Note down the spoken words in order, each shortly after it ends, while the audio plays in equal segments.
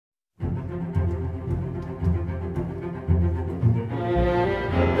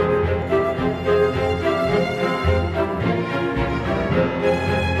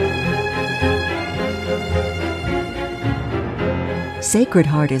Sacred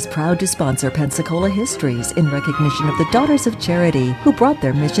Heart is proud to sponsor Pensacola Histories in recognition of the Daughters of Charity who brought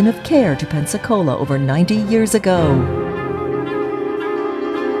their mission of care to Pensacola over 90 years ago.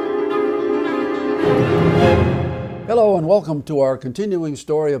 Hello and welcome to our continuing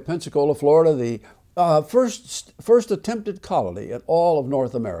story of Pensacola, Florida, the first attempted colony in all of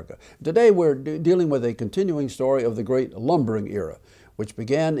North America. Today we're dealing with a continuing story of the great lumbering era, which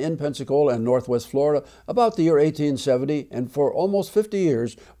began in Pensacola and Northwest Florida about the year 1870, and for almost 50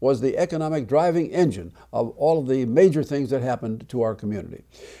 years was the economic driving engine of all of the major things that happened to our community.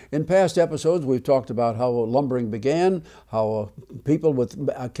 In past episodes, we've talked about how lumbering began, how people with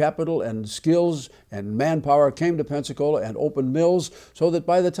capital and skills and manpower came to Pensacola and opened mills, so that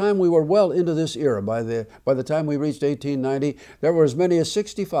by the time we were well into this era, by the time we reached 1890, there were as many as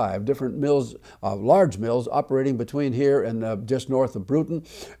 65 different mills, large mills, operating between here and just north of Bruton,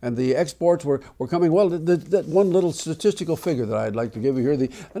 and the exports were coming. Well, that one little statistical figure that I'd like to give you here,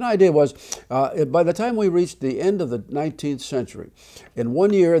 an idea was, by the time we reached the end of the 19th century, in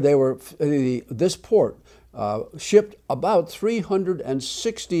 1 year this port shipped about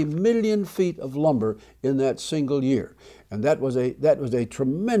 360 million feet of lumber in that single year. And that was a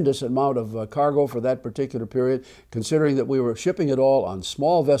tremendous amount of cargo for that particular period, considering that we were shipping it all on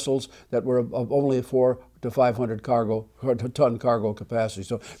small vessels that were of only 400 to 500 ton cargo capacity.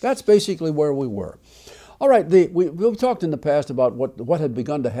 So that's basically where we were. All right, we've talked in the past about what had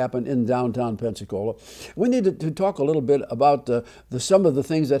begun to happen in downtown Pensacola. We needed to talk a little bit about some of the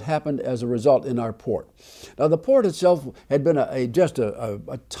things that happened as a result in our port. Now, the port itself had been just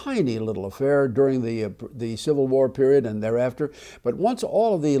a tiny little affair during the Civil War period and thereafter, but once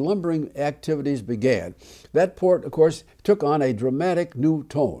all of the lumbering activities began, that port, of course, took on a dramatic new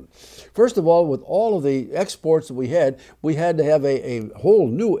tone. First of all, with all of the exports that we had to have a whole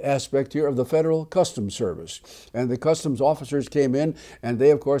new aspect here of the Federal Customs Service. And the customs officers came in, and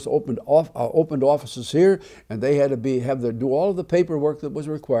they, of course, opened offices here, and they had to do all of the paperwork that was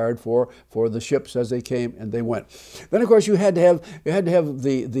required for the ships as they came and they went. Then, of course, you had to have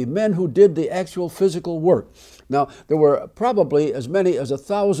the men who did the actual physical work. Now, there were probably as many as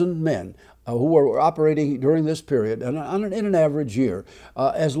 1,000 men who were operating during this period, and in an average year,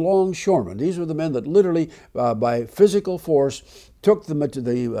 as longshoremen. These were the men that literally, by physical force, took the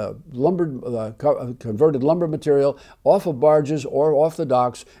converted lumber material off of barges or off the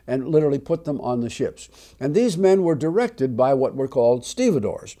docks and literally put them on the ships. And these men were directed by what were called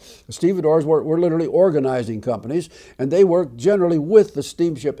stevedores. The stevedores were literally organizing companies, and they worked generally with the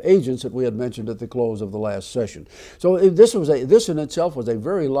steamship agents that we had mentioned at the close of the last session. So this in itself was a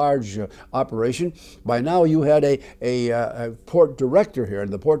very large operation. By now you had a port director here,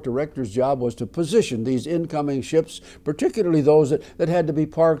 and the port director's job was to position these incoming ships, particularly those that had to be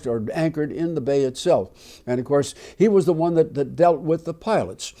parked or anchored in the bay itself. And of course, he was the one that dealt with the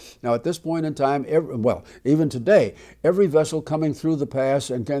pilots. Now, at this point in time, even today, every vessel coming through the pass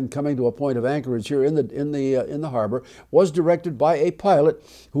and coming to a point of anchorage here in the harbor was directed by a pilot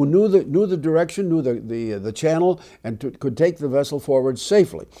who knew the direction, knew the channel, and could take the vessel forward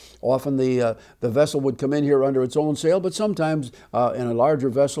safely. Often the vessel would come in here under its own sail, but sometimes in a larger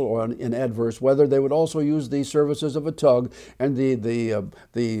vessel or in adverse weather, they would also use the services of a tug, and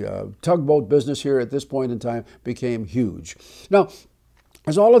the tugboat business here at this point in time became huge. Now,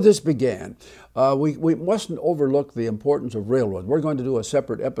 as all of this began, we mustn't overlook the importance of railroad. We're going to do a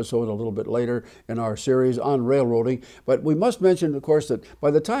separate episode a little bit later in our series on railroading, but we must mention, of course, that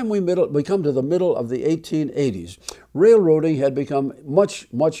by the time we come to the middle of the 1880s, railroading had become much,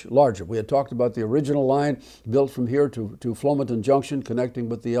 much larger. We had talked about the original line built from here to Flomaton Junction, connecting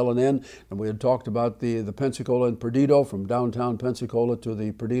with the L&N, and we had talked about the Pensacola and Perdido, from downtown Pensacola to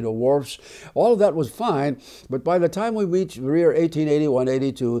the Perdido wharfs. All of that was fine, but by the time we reached the year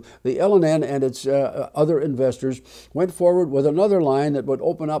 1881-82, the L&N and its other investors went forward with another line that would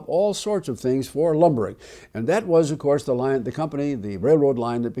open up all sorts of things for lumbering. And that was, of course, the railroad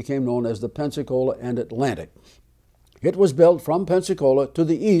line that became known as the Pensacola and Atlantic. It was built from Pensacola to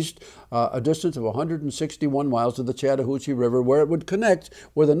the east, a distance of 161 miles to the Chattahoochee River, where it would connect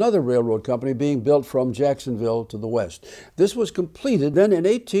with another railroad company being built from Jacksonville to the west. This was completed then in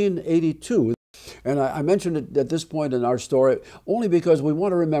 1882. And I mentioned it at this point in our story only because we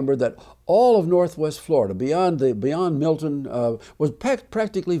want to remember that all of Northwest Florida, beyond Milton, was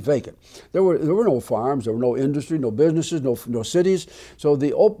practically vacant. There were no farms, there were no industry, no businesses, no cities. So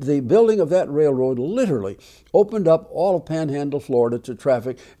the building of that railroad literally opened up all of Panhandle, Florida to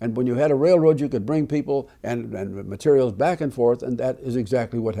traffic. And when you had a railroad, you could bring people and materials back and forth, and that is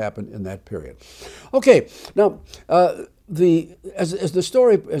exactly what happened in that period. Okay, now as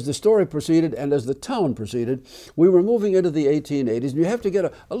the story proceeded and as the town proceeded, we were moving into the 1880s, and you have to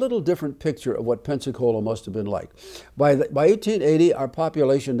get a little different picture of what Pensacola must have been like. By 1880, our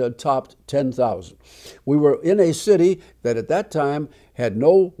population had topped 10,000. We were in a city that at that time had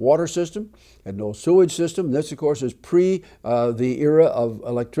no water system, had no sewage system. This, of course, is pre the era of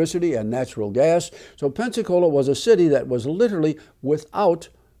electricity and natural gas. So Pensacola was a city that was literally without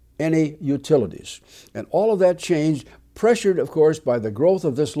any utilities. And all of that changed, pressured, of course, by the growth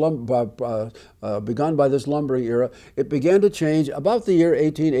of this begun by this lumbering era. It began to change about the year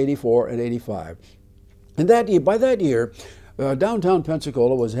 1884 and 85. And by that year, downtown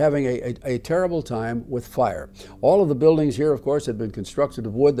Pensacola was having a terrible time with fire. All of the buildings here, of course, had been constructed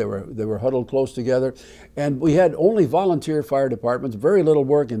of wood. They were huddled close together. And we had only volunteer fire departments, very little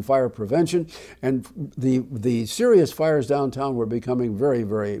work in fire prevention. And the serious fires downtown were becoming very,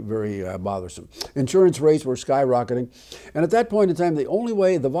 very, very bothersome. Insurance rates were skyrocketing. And at that point in time, the only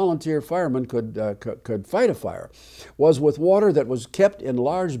way the volunteer firemen could fight a fire was with water that was kept in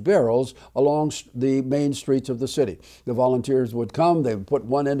large barrels along the main streets of the city. The volunteers would come, they would put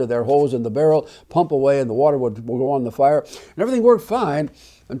one end of their hose in the barrel, pump away, and the water would go on the fire. And everything worked fine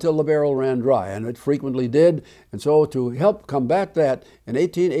until the barrel ran dry, and it frequently did. And so to help combat that, in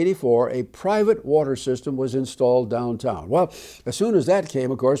 1884, a private water system was installed downtown. Well, as soon as that came,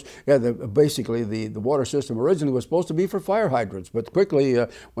 of course, basically the water system originally was supposed to be for fire hydrants, but quickly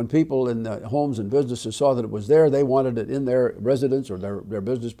when people in homes and businesses saw that it was there, they wanted it in their residence or their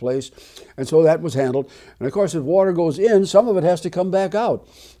business place, and so that was handled. And of course, if water goes in, some of it has to come back out.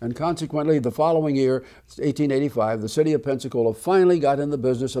 And consequently, the following year, 1885, the city of Pensacola finally got in the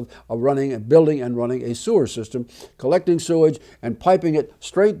business of building and running a sewer system, collecting sewage and piping it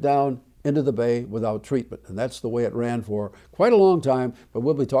straight down into the bay without treatment. And that's the way it ran for quite a long time, but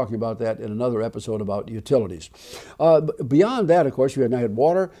we'll be talking about that in another episode about utilities. Beyond that, of course, you had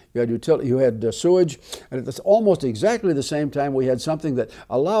water, you had sewage, and at almost exactly the same time, we had something that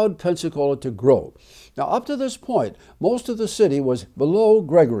allowed Pensacola to grow. Now, up to this point, most of the city was below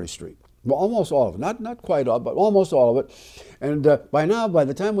Gregory Street. Well, almost all of it, not quite all, but almost all of it. And by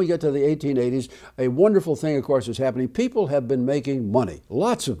the time we get to the 1880s, a wonderful thing, of course, is happening. People have been making money,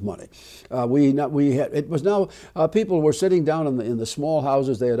 lots of money. People were sitting down in the small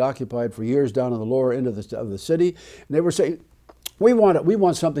houses they had occupied for years down in the lower end of the city, and they were saying, we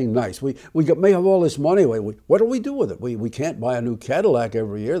want something nice. We may have all this money. What do we do with it? We can't buy a new Cadillac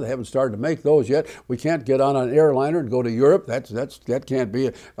every year. They haven't started to make those yet. We can't get on an airliner and go to Europe. That can't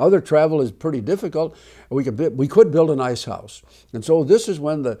be. Other travel is pretty difficult. We could build a nice house. And so this is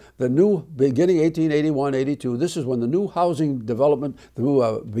when the new, beginning 1881, 82, this is when the new housing development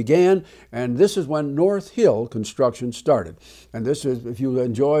began, and this is when North Hill construction started. And this is, if you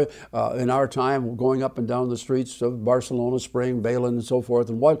enjoy, in our time, going up and down the streets of Barcelona, Spring, and so forth,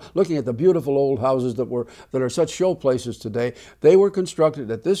 and looking at the beautiful old houses that are such show places today, they were constructed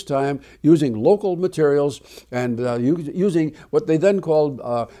at this time using local materials and using what they then called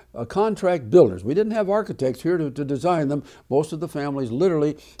contract builders. We didn't have architects here to design them. Most of the families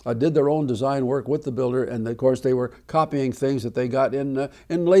literally did their own design work with the builder, and of course they were copying things that they got in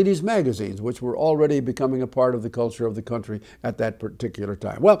ladies' magazines, which were already becoming a part of the culture of the country at that particular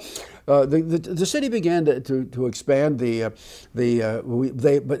time. Well, the city began to expand.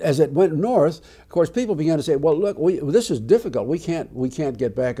 But as it went north, of course, people began to say, "Well, look, this is difficult. We can't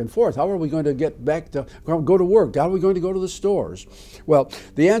get back and forth. How are we going to get back to go to work? How are we going to go to the stores?" Well,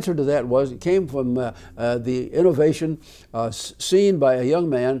 the answer to that came from the innovation seen by a young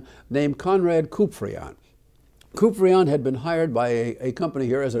man named Conrad Kupfrian. Kupfrian had been hired by a company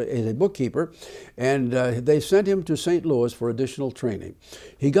here as a bookkeeper, and they sent him to St. Louis for additional training.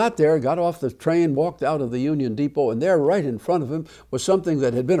 He got there, got off the train, walked out of the Union Depot, and there right in front of him was something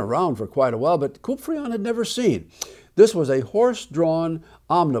that had been around for quite a while, but Kupfrian had never seen. This was a horse-drawn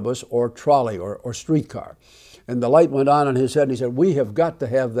omnibus or trolley or streetcar. And the light went on in his head, and he said, "We have got to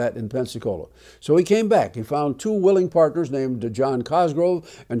have that in Pensacola." So he came back. He found two willing partners named John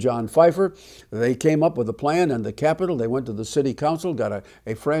Cosgrove and John Pfeiffer. They came up with a plan and the capital. They went to the city council, got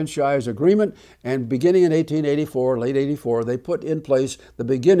a franchise agreement, and beginning in 1884, late 84, they put in place the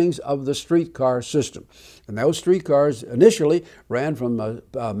beginnings of the streetcar system. And those streetcars initially ran from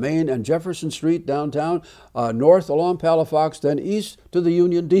Main and Jefferson Street downtown, north along Palafox, then east to the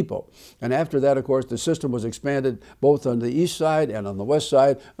Union Depot. And after that, of course, the system was expanded both on the east side and on the west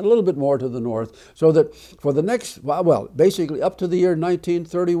side, and a little bit more to the north, so that for the next, well, basically up to the year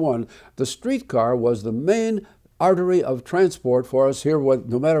 1931, the streetcar was the main artery of transport for us here.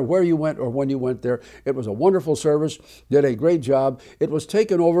 No matter where you went or when you went there, it was a wonderful service, did a great job. It was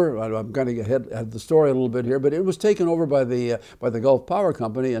taken over, I'm going to get ahead of the story a little bit here, but it was taken over by the Gulf Power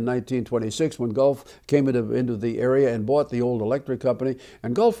Company in 1926 when Gulf came into the area and bought the old electric company.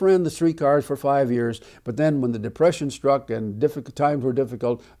 And Gulf ran the streetcars for 5 years, but then when the Depression struck and times were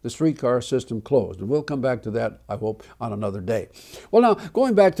difficult, the streetcar system closed. And we'll come back to that, I hope, on another day. Well, now,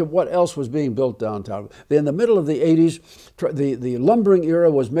 going back to what else was being built downtown. In the middle of the 80s, the lumbering era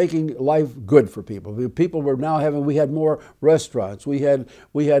was making life good for people. People were now we had more restaurants. We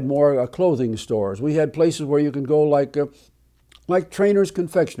had more clothing stores. We had places where you could go like Trainer's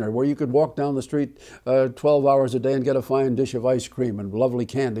Confectionery, where you could walk down the street 12 hours a day and get a fine dish of ice cream and lovely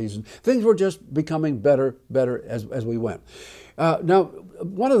candies. And things were just becoming better as we went. Now,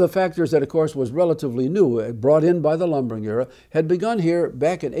 one of the factors that, of course, was relatively new, brought in by the lumbering era, had begun here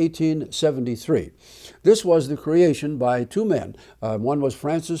back in 1873. This was the creation by two men. One was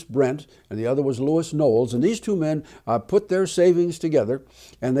Francis Brent, and the other was Lewis Knowles. And these two men put their savings together,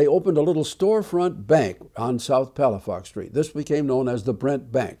 and they opened a little storefront bank on South Palafox Street. This became known as the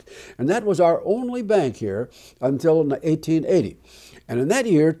Brent Bank. And that was our only bank here until 1880. And in that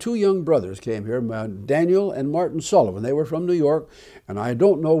year, two young brothers came here, Daniel and Martin Sullivan. They were from New York, and I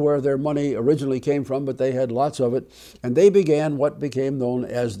don't know where their money originally came from, but they had lots of it. And they began what became known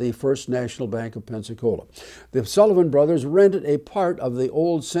as the First National Bank of Pensacola. The Sullivan brothers rented a part of the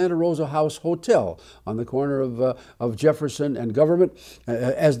old Santa Rosa House Hotel on the corner of Jefferson and Government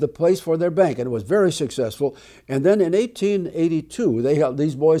as the place for their bank, and it was very successful. And then in 1882,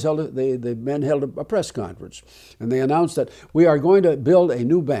 the men held a press conference, and they announced that we are going to build a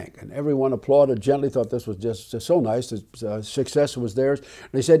new bank. And everyone applauded gently, thought this was just so nice. The success was theirs.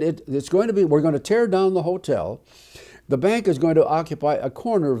 And they said, we're going to tear down the hotel. The bank is going to occupy a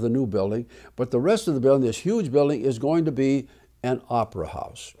corner of the new building, but the rest of the building, this huge building, is going to be an opera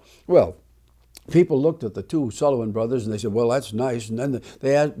house. Well, people looked at the two Sullivan brothers and they said, well, that's nice. And then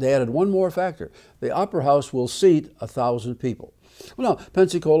they added one more factor. The opera house will seat 1,000 people. Well, now,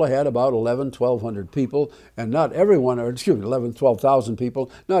 Pensacola had about 1,200 people, and not everyone, 12,000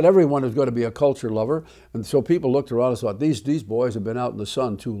 people, not everyone is going to be a culture lover. And so people looked around and thought, these boys have been out in the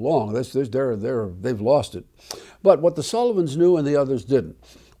sun too long. They've lost it. But what the Sullivans knew and the others didn't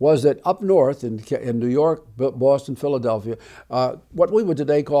was that up north in New York, Boston, Philadelphia, what we would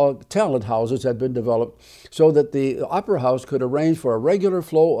today call talent houses had been developed so that the opera house could arrange for a regular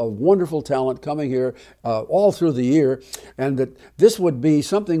flow of wonderful talent coming here all through the year, and that this would be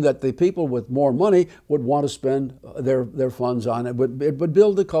something that the people with more money would want to spend their funds on. It would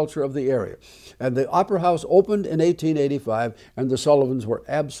build the culture of the area. And the opera house opened in 1885, and the Sullivans were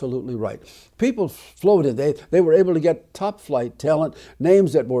absolutely right. People floated. They were able to get top-flight talent,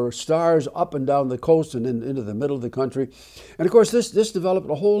 names that were stars up and down the coast and into the middle of the country. And of course, this developed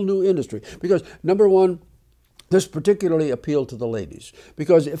a whole new industry because, number one, this particularly appealed to the ladies,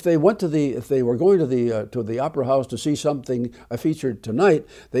 because if they were going to the opera house to see something featured tonight,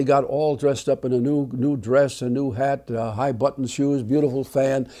 they got all dressed up in a new dress, a new hat, high button shoes, beautiful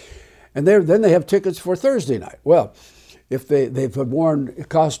fan, and then they have tickets for Thursday night. Well, if they've worn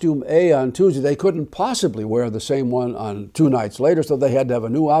costume A on Tuesday, they couldn't possibly wear the same one on 2 nights later, so they had to have a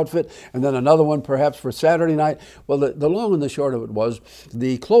new outfit, and then another one perhaps for Saturday night. Well, the long and the short of it was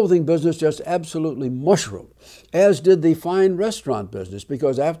the clothing business just absolutely mushroomed, as did the fine restaurant business,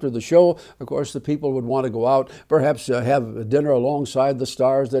 because after the show, of course, the people would want to go out, perhaps have dinner alongside the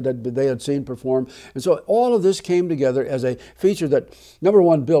stars that they had seen perform. And so all of this came together as a feature that, number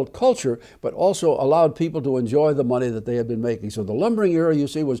one, built culture, but also allowed people to enjoy the money that they had been making. So the lumbering era, you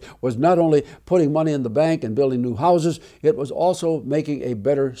see, was not only putting money in the bank and building new houses, it was also making a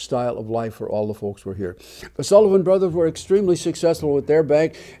better style of life for all the folks who were here. The Sullivan brothers were extremely successful with their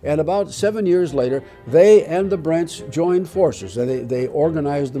bank, and about 7 years later, they and the Brents joined forces. They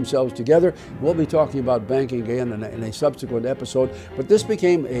organized themselves together. We'll be talking about banking again in a subsequent episode, but this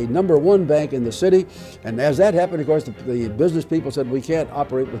became a #1 bank in the city, and as that happened, of course, the business people said, we can't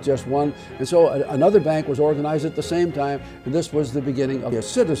operate with just one, and so another bank was organized at the same time, and this was the beginning of the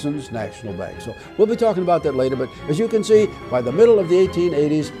Citizens National Bank. So we'll be talking about that later, but as you can see, by the middle of the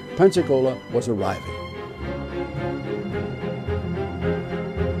 1880s, Pensacola was arriving.